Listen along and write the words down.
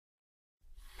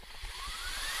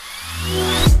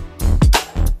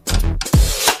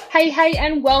Hey,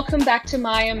 and welcome back to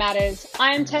Myo Matters.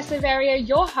 I am Tessa Varia,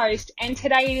 your host, and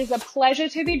today it is a pleasure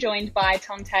to be joined by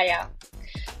Tonteya.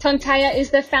 Tonteya is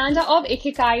the founder of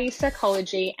Ikigai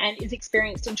Psychology and is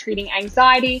experienced in treating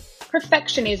anxiety,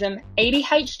 perfectionism,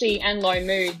 ADHD, and low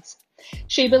moods.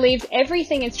 She believes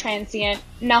everything is transient,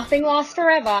 nothing lasts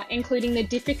forever, including the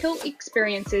difficult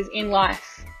experiences in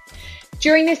life.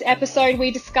 During this episode, we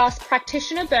discuss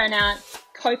practitioner burnout,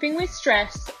 coping with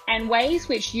stress, and ways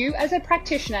which you as a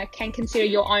practitioner can consider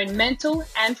your own mental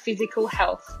and physical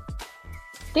health.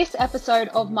 This episode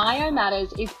of Myo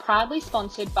Matters is proudly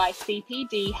sponsored by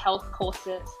CPD Health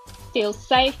Courses. Feel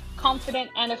safe,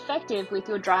 confident, and effective with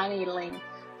your dry needling.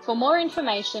 For more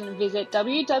information, visit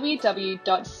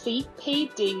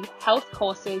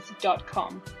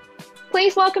www.cpdhealthcourses.com.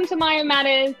 Please welcome to Myo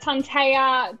Matters,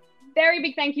 Tonteya. Very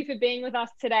big thank you for being with us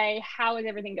today. How is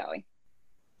everything going?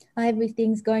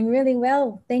 Everything's going really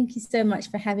well. Thank you so much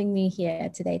for having me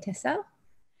here today, Tessa.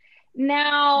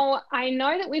 Now, I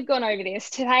know that we've gone over this.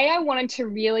 Today, I wanted to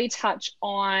really touch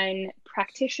on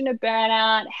practitioner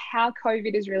burnout, how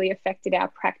COVID has really affected our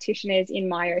practitioners in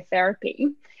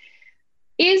myotherapy.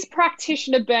 Is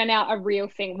practitioner burnout a real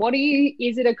thing?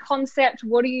 Is it a concept?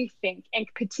 What do you think? And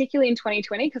particularly in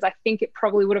 2020, because I think it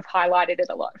probably would have highlighted it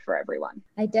a lot for everyone.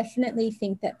 I definitely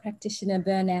think that practitioner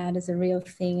burnout is a real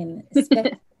thing, and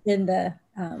especially in the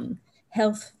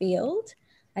health field.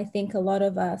 I think a lot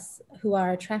of us who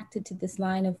are attracted to this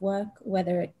line of work,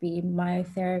 whether it be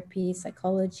myotherapy,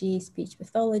 psychology, speech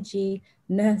pathology,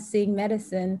 nursing,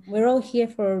 medicine, we're all here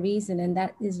for a reason, and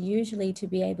that is usually to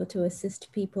be able to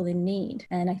assist people in need.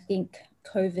 And I think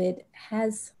COVID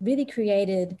has really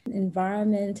created an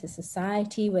environment, a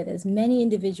society where there's many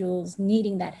individuals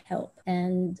needing that help.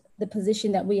 And the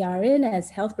position that we are in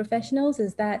as health professionals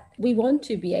is that we want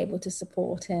to be able to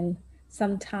support, and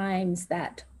sometimes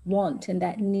that want and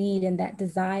that need and that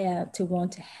desire to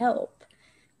want to help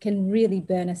can really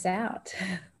burn us out.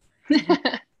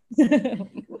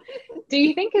 Do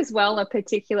you think as well a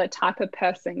particular type of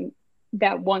person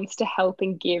that wants to help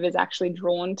and give is actually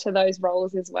drawn to those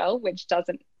roles as well, which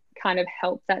doesn't kind of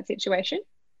help that situation?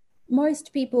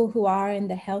 Most people who are in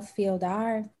the health field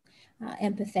are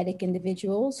empathetic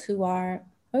individuals who are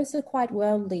also quite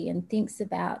worldly and thinks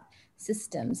about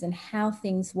systems and how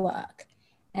things work.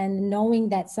 And knowing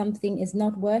that something is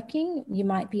not working, you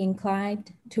might be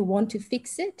inclined to want to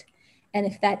fix it. And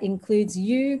if that includes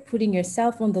you putting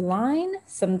yourself on the line,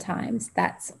 sometimes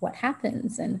that's what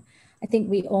happens. And I think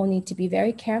we all need to be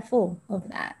very careful of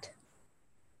that.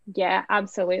 Yeah,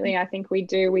 absolutely. I think we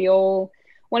do. We all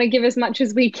want to give as much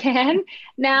as we can.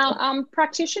 Now,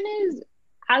 practitioners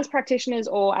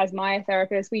or as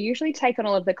myotherapists, we usually take on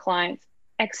all of the clients'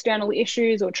 external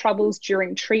issues or troubles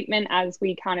during treatment, as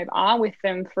we kind of are with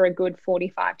them for a good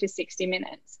 45 to 60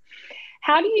 minutes.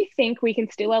 How do you think we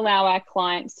can still allow our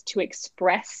clients to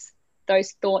express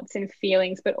those thoughts and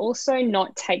feelings, but also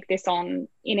not take this on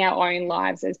in our own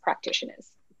lives as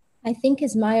practitioners? I think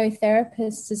as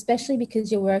myotherapists, especially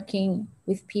because you're working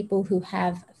with people who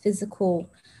have physical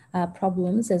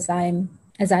problems, as I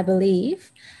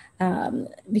believe,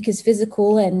 because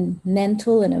physical and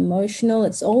mental and emotional,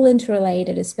 it's all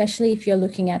interrelated, especially if you're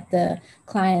looking at the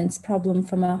client's problem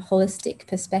from a holistic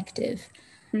perspective.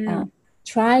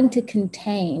 Trying to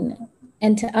contain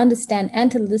and to understand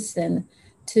and to listen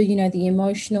to, the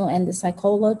emotional and the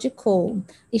psychological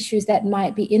issues that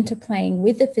might be interplaying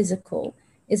with the physical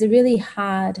is a really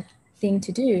hard thing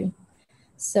to do.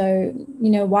 So,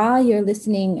 while you're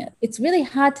listening, it's really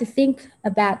hard to think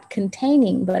about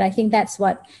containing, but I think that's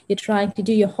what you're trying to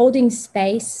do. You're holding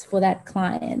space for that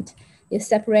client. You're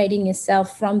separating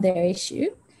yourself from their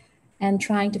issue and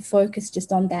trying to focus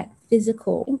just on that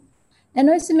physical, and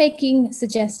also making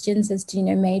suggestions as to,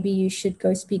 maybe you should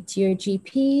go speak to your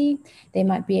GP. They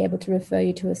might be able to refer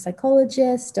you to a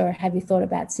psychologist, or have you thought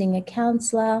about seeing a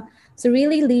counselor? So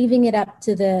really leaving it up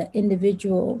to the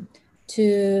individual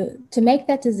to make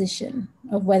that decision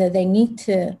of whether they need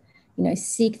to,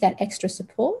 seek that extra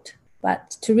support.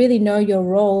 But to really know your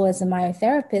role as a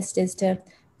myotherapist is to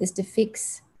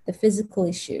fix the physical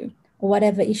issue or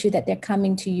whatever issue that they're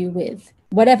coming to you with,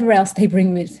 whatever else they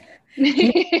bring with. Which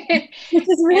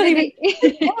is really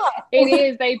it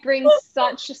is. They bring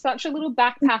such a little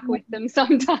backpack with them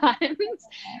sometimes,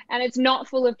 and it's not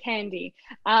full of candy.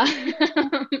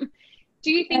 Do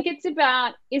you think is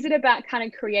it about kind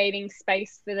of creating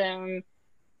space for them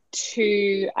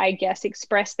to, I guess,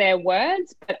 express their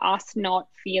words, but us not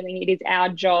feeling it is our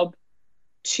job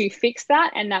to fix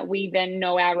that, and that we then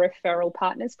know our referral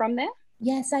partners from there?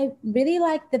 Yes, I really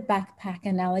like the backpack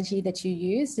analogy that you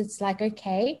used. It's like,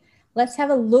 okay, let's have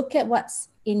a look at what's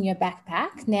in your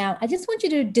backpack. Now, I just want you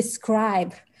to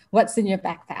describe what's in your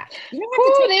backpack. You don't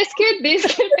have to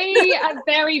this could be a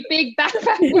very big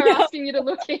backpack we're asking you to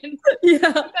look in.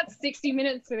 Yeah. That's 60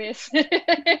 minutes for this.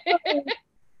 It's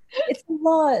a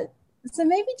lot. So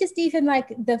maybe just even like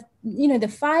the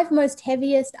 5 most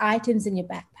heaviest items in your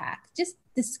backpack. Just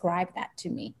describe that to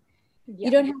me. Yeah.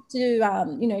 You don't have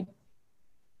to,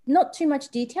 not too much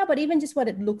detail, but even just what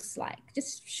it looks like.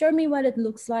 Just show me what it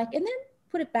looks like and then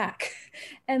put it back.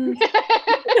 And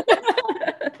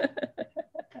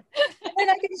then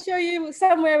I can show you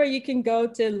somewhere where you can go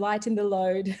to lighten the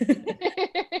load.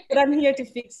 But I'm here to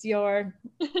fix your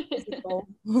physical.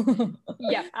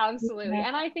 Yeah, absolutely.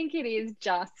 And I think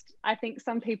I think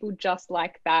some people just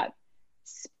like that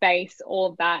space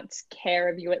or that care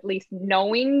of you, at least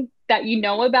knowing that you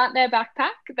know about their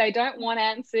backpack. They don't want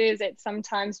answers. It's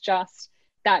sometimes just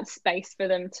that space for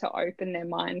them to open their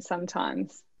mind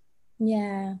sometimes.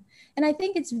 Yeah. And I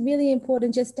think it's really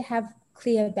important just to have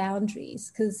clear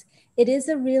boundaries, because it is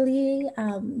a really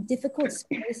difficult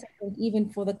space, I think, even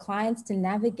for the clients to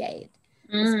navigate.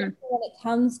 Especially when it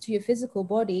comes to your physical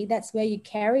body. That's where you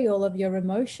carry all of your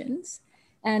emotions.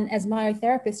 And as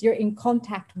myotherapist, you're in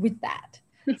contact with that.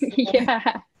 So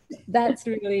yeah. That's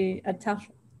really a tough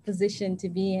position to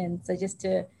be in. So just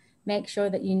to make sure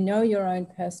that you know your own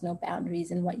personal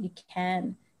boundaries and what you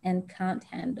can and can't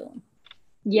handle.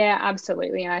 Yeah,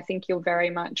 absolutely. And I think you're very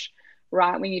much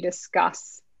right when you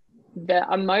discuss the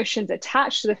emotions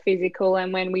attached to the physical,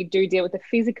 and when we do deal with the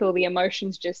physical, the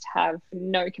emotions just have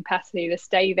no capacity to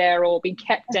stay there or be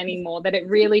kept anymore, that it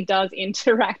really does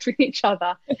interact with each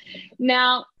other.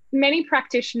 Now, many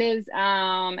practitioners,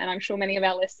 and I'm sure many of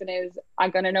our listeners are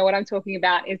going to know what I'm talking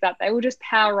about, is that they will just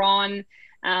power on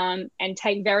and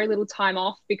take very little time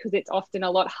off, because it's often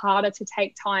a lot harder to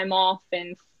take time off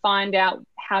and find out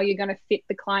how you're going to fit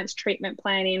the client's treatment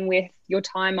plan in with your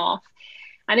time off.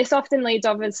 And this often leads,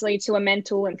 obviously, to a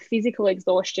mental and physical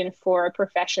exhaustion for a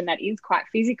profession that is quite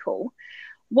physical.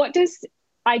 What does,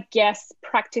 I guess,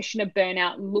 practitioner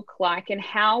burnout look like, and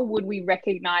how would we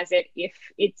recognize it if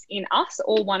it's in us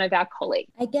or one of our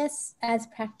colleagues? I guess as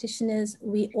practitioners,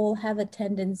 we all have a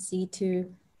tendency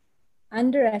to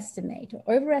underestimate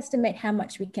or overestimate how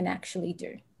much we can actually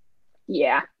do.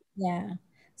 Yeah. Yeah.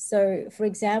 So, for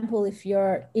example, if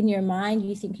you're in your mind,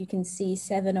 you think you can see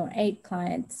 7 or 8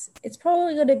 clients, it's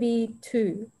probably going to be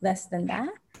 2 less than that.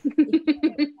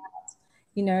 The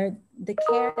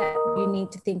care that you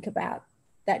need to think about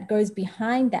that goes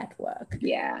behind that work.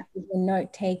 Yeah. The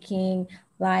note taking,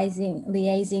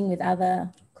 liaising with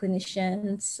other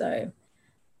clinicians. So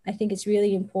I think it's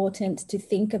really important to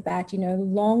think about,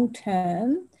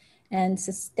 long-term and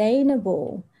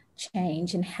sustainable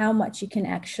change and how much you can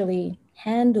actually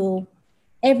handle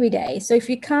every day. So if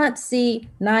you can't see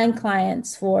 9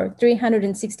 clients for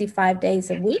 365 days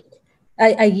a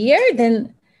year,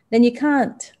 then you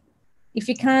can't. If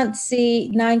you can't see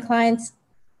 9 clients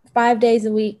 5 days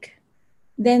a week,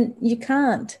 then you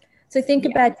can't. So think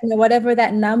about, whatever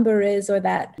that number is or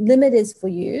that limit is for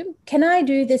you. Can I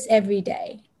do this every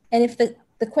day? And if the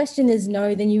question is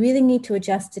no, then you really need to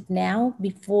adjust it now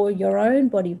before your own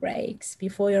body breaks,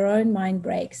 before your own mind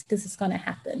breaks, because it's going to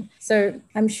happen. So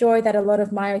I'm sure that a lot of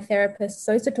myotherapists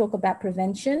also talk about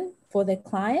prevention for their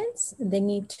clients. They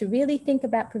need to really think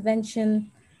about prevention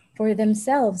for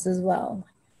themselves as well.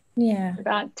 Yeah.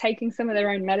 About taking some of their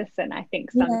own medicine, I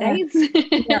think, some days.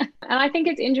 Yeah. And I think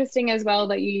it's interesting as well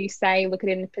that you say, look at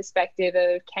it in the perspective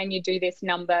of, can you do this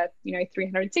number,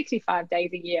 365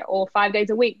 days a year or 5 days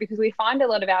a week? Because we find a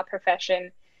lot of our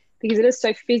profession, because it is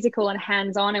so physical and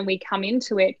hands-on, and we come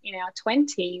into it in our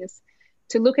 20s,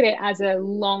 to look at it as a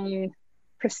long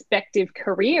perspective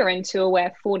career until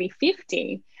we're 40,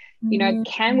 50.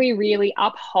 Can we really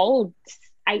uphold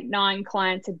 8, 9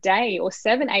 clients a day, or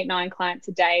 7, 8, 9 clients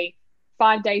a day,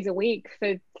 5 days a week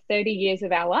for 30 years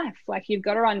of our life? Like, you've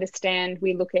got to understand,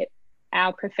 we look at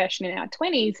our profession in our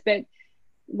 20s, but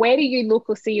where do you look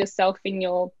or see yourself in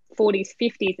your 40s,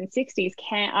 50s and 60s?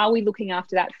 Are we looking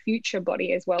after that future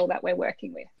body as well that we're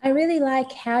working with? I really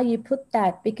like how you put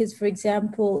that, because, for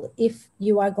example, if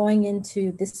you are going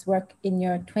into this work in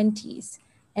your 20s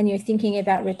and you're thinking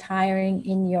about retiring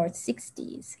in your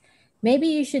 60s, maybe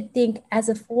you should think, as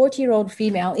a 40-year-old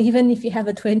female, even if you have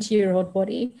a 20-year-old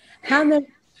body,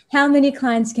 how many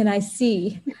clients can I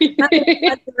see? How many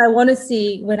clients do I want to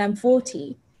see when I'm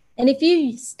 40? And if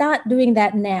you start doing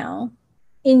that now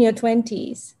in your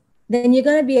 20s, then you're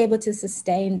going to be able to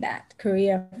sustain that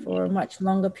career for a much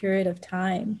longer period of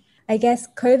time. I guess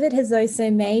COVID has also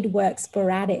made work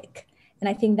sporadic. And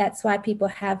I think that's why people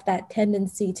have that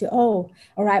tendency to, oh,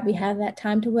 all right, we have that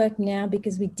time to work now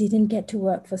because we didn't get to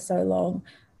work for so long,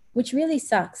 which really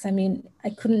sucks. I mean,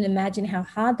 I couldn't imagine how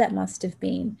hard that must have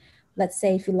been. Let's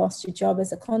say if you lost your job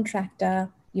as a contractor,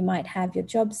 you might have your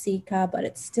job seeker, but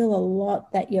it's still a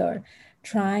lot that you're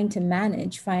trying to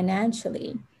manage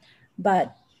financially.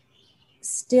 But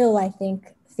still, I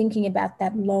think thinking about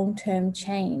that long-term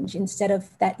change instead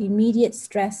of that immediate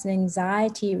stress and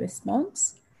anxiety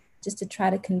response, just to try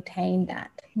to contain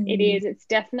that. It is. It's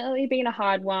definitely been a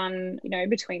hard one,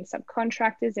 between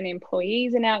subcontractors and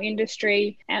employees in our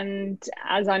industry. And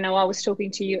as I know, I was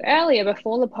talking to you earlier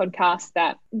before the podcast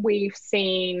that we've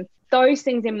seen those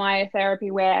things in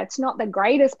myotherapy where it's not the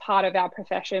greatest part of our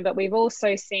profession, but we've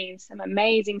also seen some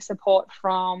amazing support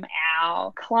from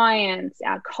our clients,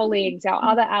 our colleagues, our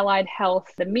other allied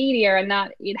health, the media, and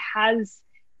that it has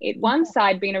one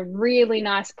side been a really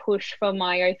nice push for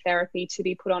myotherapy to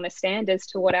be put on a stand as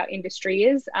to what our industry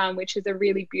is, which is a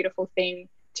really beautiful thing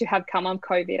to have come on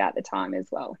COVID at the time as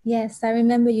well. Yes, I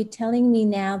remember you telling me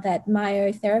now that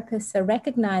myotherapists are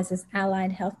recognized as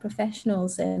allied health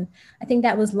professionals, and I think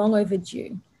that was long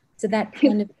overdue. So that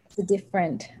kind of is a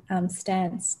different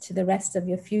stance to the rest of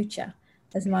your future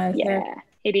as myotherapist. Yeah.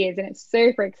 It is, and it's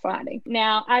super exciting.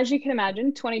 Now, as you can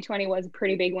imagine, 2020 was a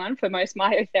pretty big one for most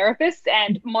myotherapists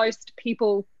and most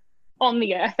people on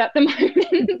the earth at the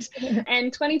moment.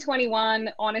 And 2021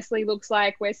 honestly looks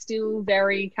like we're still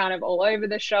very kind of all over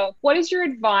the shop. What is your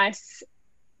advice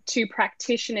to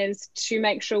practitioners to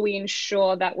make sure we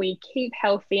ensure that we keep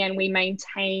healthy and we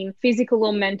maintain physical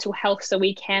or mental health so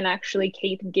we can actually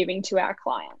keep giving to our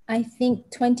clients? I think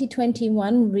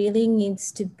 2021 really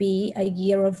needs to be a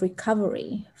year of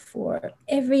recovery for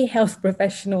every health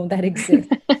professional that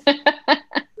exists.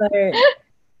 So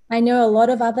I know a lot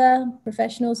of other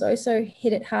professionals also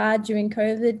hit it hard during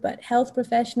COVID, but health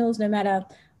professionals, no matter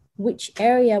which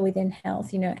area within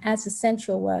health, as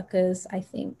essential workers, I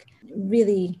think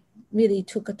really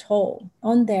took a toll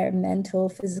on their mental,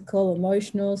 physical,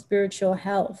 emotional, spiritual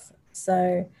health.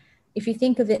 So if you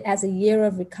think of it as a year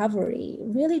of recovery,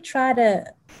 really try to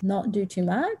not do too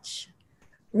much,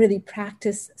 really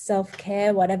practice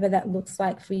self-care, whatever that looks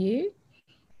like for you.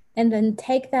 And then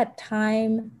take that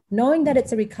time, knowing that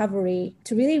it's a recovery,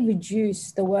 to really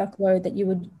reduce the workload that you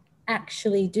would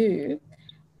actually do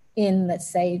in, let's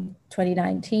say,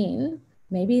 2019,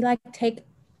 maybe take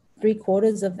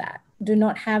 3/4 of that. Do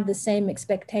not have the same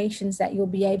expectations that you'll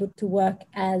be able to work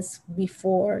as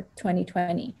before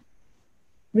 2020.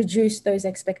 Reduce those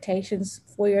expectations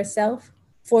for yourself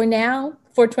for now,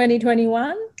 for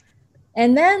 2021.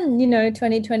 And then,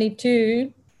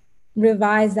 2022,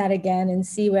 revise that again and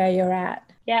see where you're at.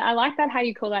 Yeah, I like that how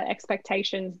you call that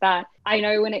expectations. That I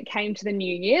know when it came to the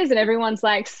New Year's and everyone's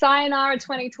like, sayonara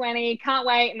 2020, can't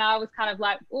wait. And I was kind of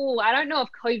like, oh, I don't know if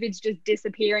COVID's just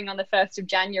disappearing on the 1st of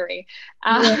January.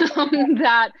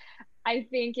 That I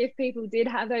think if people did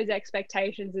have those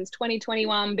expectations as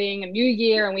 2021 being a new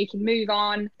year and we can move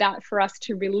on, that for us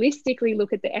to realistically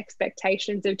look at the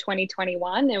expectations of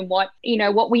 2021 and what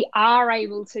we are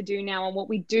able to do now and what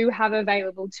we do have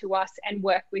available to us and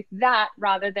work with that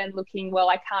rather than looking, well,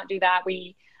 I can't do that.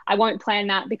 I won't plan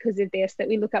that because of this, that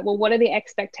we look at, well, what are the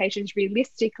expectations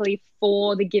realistically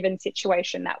for the given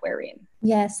situation that we're in?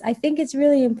 Yes, I think it's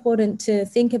really important to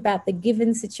think about the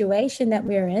given situation that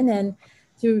we're in and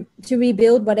to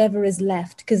rebuild whatever is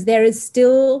left, because there is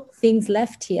still things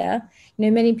left here.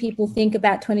 Many people think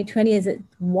about 2020 as it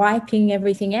wiping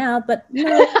everything out, but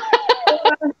no,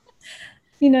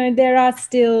 there are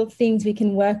still things we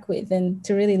can work with, and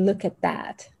to really look at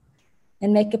that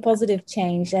and make a positive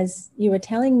change. As you were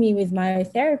telling me with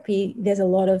myotherapy, there's a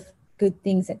lot of good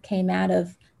things that came out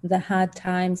of the hard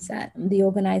times that the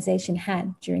organization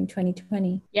had during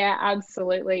 2020. Yeah,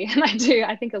 absolutely. And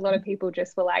I think a lot of people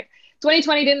just were like,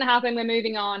 2020 didn't happen, we're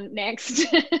moving on, next.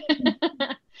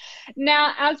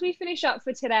 Now, as we finish up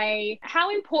for today,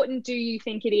 how important do you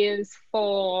think it is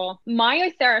for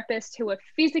myotherapists who are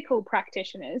physical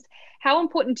practitioners? How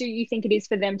important do you think it is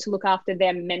for them to look after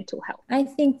their mental health? I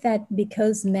think that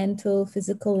because mental,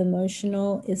 physical,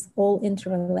 emotional is all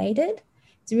interrelated,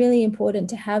 it's really important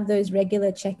to have those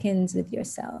regular check-ins with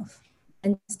yourself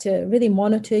and to really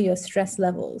monitor your stress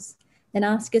levels and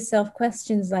ask yourself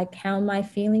questions like, how am I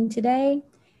feeling today?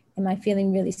 Am I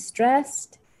feeling really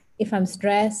stressed? If I'm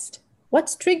stressed,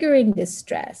 what's triggering this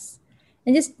stress?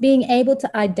 And just being able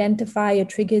to identify your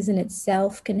triggers in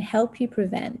itself can help you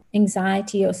prevent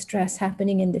anxiety or stress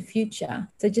happening in the future.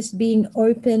 So just being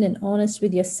open and honest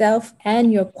with yourself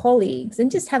and your colleagues, and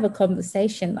just have a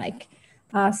conversation, like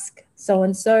ask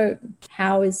so-and-so,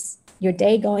 how is your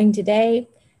day going today?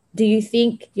 Do you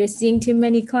think you're seeing too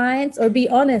many clients? Or be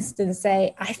honest and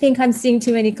say, I think I'm seeing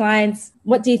too many clients.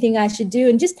 What do you think I should do?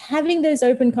 And just having those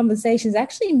open conversations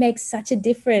actually makes such a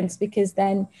difference, because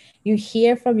then you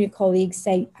hear from your colleagues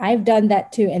say, I've done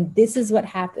that too, and this is what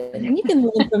happened. And you can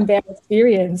learn from their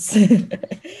experience.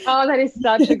 Oh, that is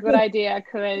such a good idea,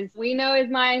 because we know as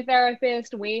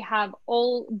myotherapist, we have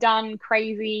all done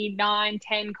crazy 9,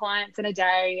 10 clients in a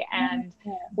day. And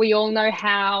we all know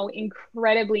how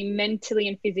incredibly mentally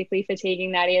and physically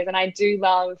fatiguing that is. And I do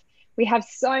love, we have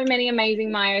so many amazing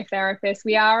myotherapists.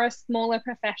 We are a smaller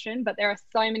profession, but there are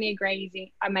so many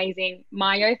amazing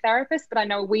myotherapists. But I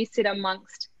know we sit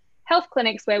amongst health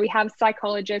clinics where we have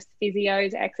psychologists,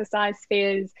 physios, exercise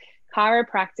phys,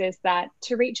 chiropractors, that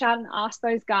to reach out and ask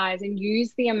those guys and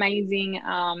use the amazing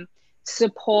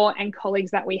support and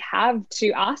colleagues that we have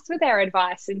to ask for their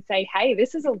advice and say, hey,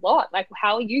 this is a lot. Like,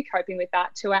 how are you coping with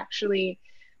that? To actually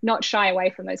not shy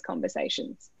away from those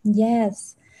conversations.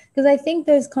 Yes, because I think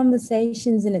those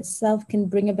conversations in itself can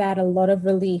bring about a lot of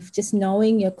relief. Just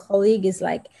knowing your colleague is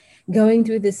like going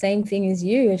through the same thing as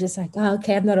you. You're just like, oh,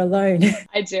 okay, I'm not alone.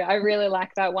 I do. I really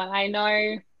like that one. I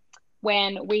know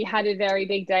when we had a very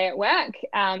big day at work,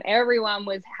 everyone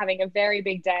was having a very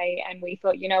big day, and we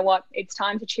thought, you know what, it's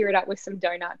time to cheer it up with some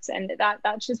donuts. And that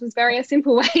just was very a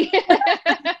simple way.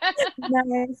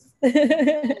 Nice.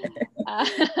 And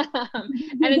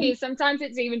it is, sometimes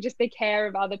it's even just the care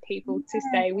of other people to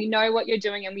say, we know what you're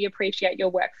doing and we appreciate your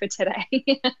work for today.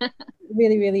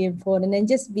 Really, really important. And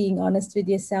just being honest with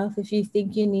yourself. If you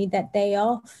think you need that day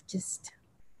off, just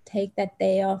take that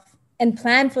day off and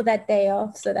plan for that day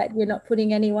off, so that you're not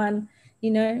putting anyone,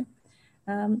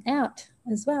 out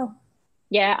as well.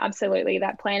 Yeah, absolutely.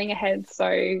 That planning ahead,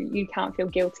 so you can't feel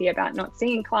guilty about not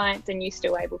seeing clients and you're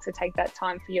still able to take that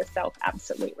time for yourself.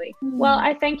 Absolutely. Well,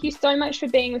 I thank you so much for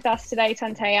being with us today,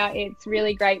 Tontea. It's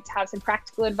really great to have some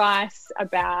practical advice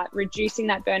about reducing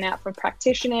that burnout for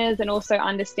practitioners, and also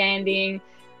understanding,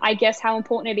 I guess, how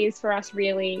important it is for us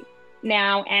really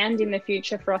now and in the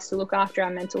future for us to look after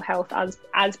our mental health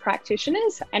as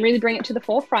practitioners, and really bring it to the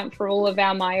forefront for all of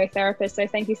our myotherapists. So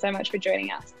thank you so much for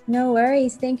joining us. No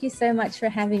worries. Thank you so much for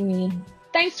having me.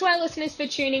 Thanks to our listeners for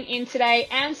tuning in today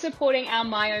and supporting our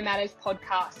Myo Matters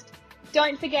podcast.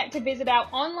 Don't forget to visit our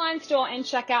online store and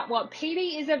check out what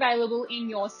PD is available in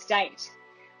your state.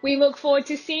 We look forward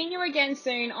to seeing you again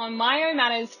soon on Myo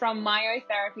Matters from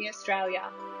Myotherapy Australia.